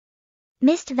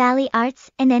Mist Valley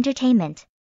Arts and Entertainment.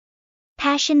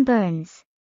 Passion burns.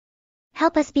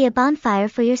 Help us be a bonfire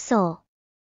for your soul.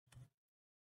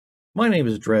 My name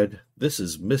is Dred. This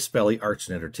is Mist Valley Arts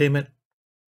and Entertainment,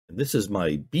 and this is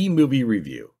my B-movie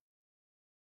review.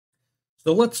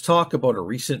 So let's talk about a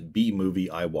recent B-movie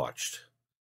I watched.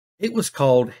 It was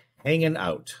called Hangin'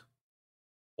 Out,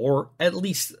 or at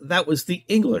least that was the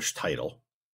English title.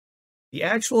 The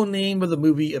actual name of the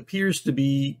movie appears to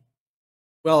be,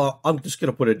 well, I'm just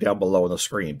going to put it down below on the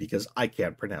screen because I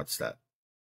can't pronounce that.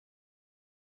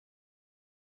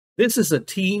 This is a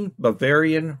teen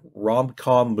Bavarian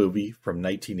rom-com movie from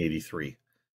 1983.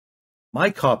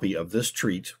 My copy of this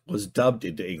treat was dubbed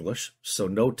into English, so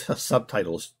no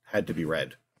subtitles had to be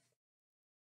read.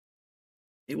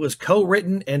 It was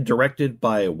co-written and directed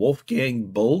by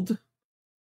Wolfgang Buld.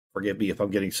 Forgive me if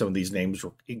I'm getting some of these names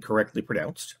incorrectly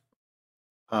pronounced.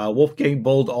 Wolfgang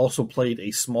Buld also played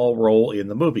a small role in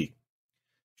the movie.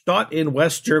 Shot in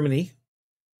West Germany,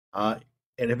 and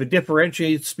if it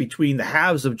differentiates between the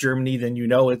halves of Germany, then you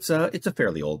know it's a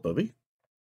fairly old movie.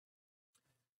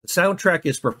 The soundtrack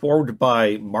is performed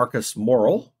by Markus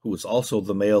Morl, who is also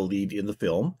the male lead in the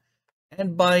film,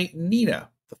 and by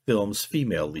Nena, the film's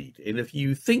female lead. And if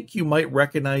you think you might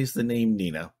recognize the name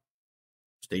Nena,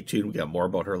 stay tuned, we got more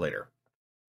about her later.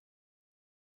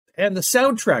 And the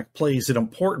soundtrack plays an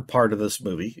important part of this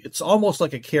movie. It's almost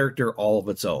like a character all of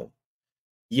its own.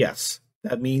 Yes,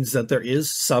 that means that there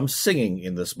is some singing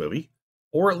in this movie,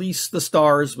 or at least the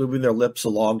stars moving their lips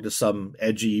along to some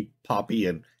edgy, poppy,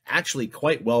 and actually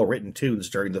quite well-written tunes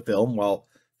during the film while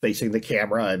facing the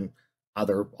camera and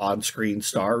other on-screen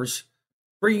stars,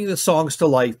 bringing the songs to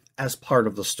life as part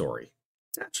of the story.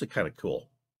 It's actually kind of cool.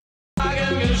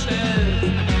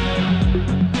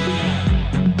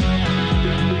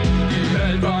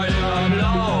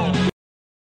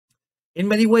 In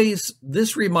many ways,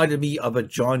 this reminded me of a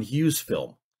John Hughes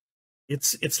film.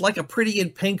 It's like a Pretty in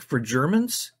Pink for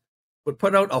Germans, but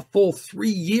put out a full 3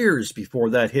 years before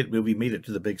that hit movie made it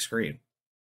to the big screen.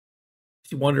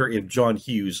 You wonder if John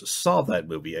Hughes saw that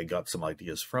movie and got some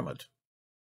ideas from it.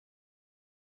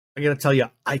 I gotta tell you,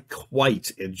 I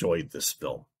quite enjoyed this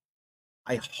film.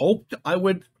 I hoped I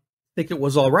would think it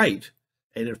was all right,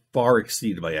 and it far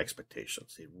exceeded my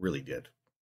expectations. It really did.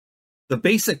 The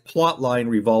basic plot line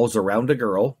revolves around a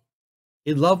girl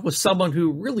in love with someone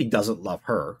who really doesn't love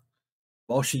her,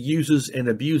 while she uses and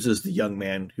abuses the young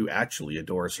man who actually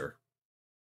adores her.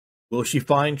 Will she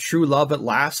find true love at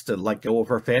last and let go of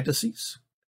her fantasies?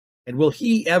 And will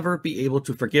he ever be able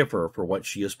to forgive her for what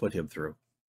she has put him through?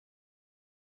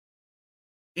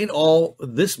 In all,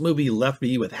 this movie left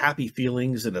me with happy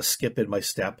feelings and a skip in my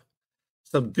step,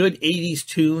 some good 80s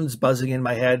tunes buzzing in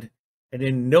my head, and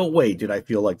in no way did I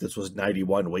feel like this was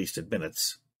 91 wasted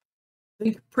minutes.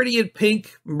 Think Pretty in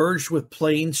Pink merged with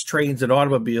planes, trains, and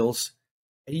automobiles,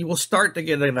 and you will start to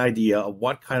get an idea of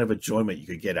what kind of enjoyment you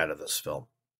could get out of this film.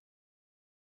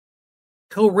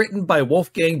 Co-written by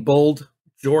Wolfgang Buld,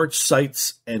 George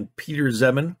Seitz, and Peter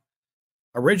Zeman,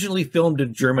 originally filmed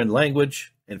in German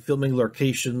language, and filming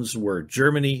locations were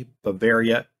Germany,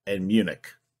 Bavaria, and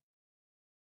Munich.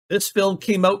 This film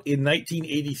came out in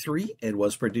 1983 and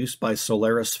was produced by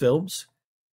Solaris Films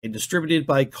and distributed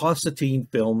by Constantine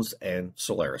Films and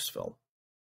Solaris Film.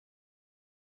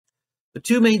 The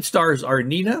two main stars are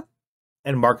Nena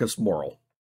and Markus Morl.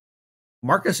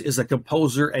 Markus is a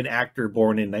composer and actor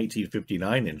born in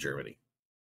 1959 in Germany.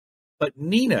 But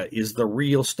Nena is the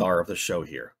real star of the show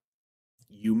here.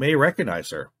 You may recognize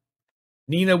her.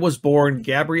 Nena was born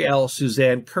Gabrielle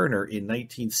Suzanne Kerner in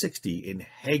 1960 in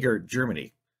Hager,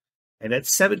 Germany. And at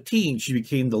 17, she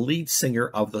became the lead singer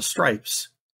of The Stripes,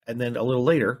 and then a little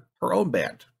later, her own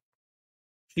band.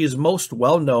 She is most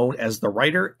well known as the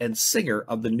writer and singer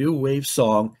of the new wave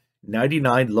song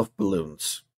 99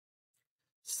 Luftballons.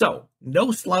 So,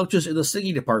 no slouches in the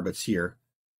singing departments here,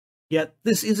 yet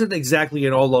this isn't exactly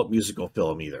an all-out musical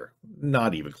film either.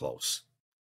 Not even close.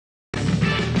 Ich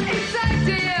zeig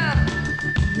dir,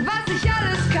 was ich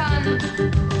alles kann.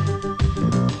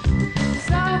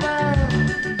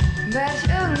 Zaubern werd ich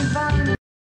irgendwann.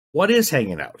 What is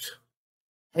Hangin' Out?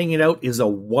 Hangin' Out is a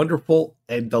wonderful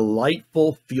and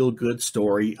delightful feel-good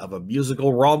story of a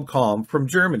musical rom-com from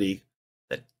Germany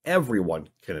that everyone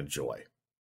can enjoy.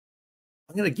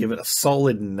 I'm going to give it a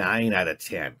solid 9 out of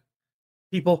 10.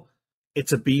 People,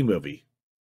 it's a B movie,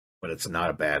 but it's not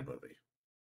a bad movie.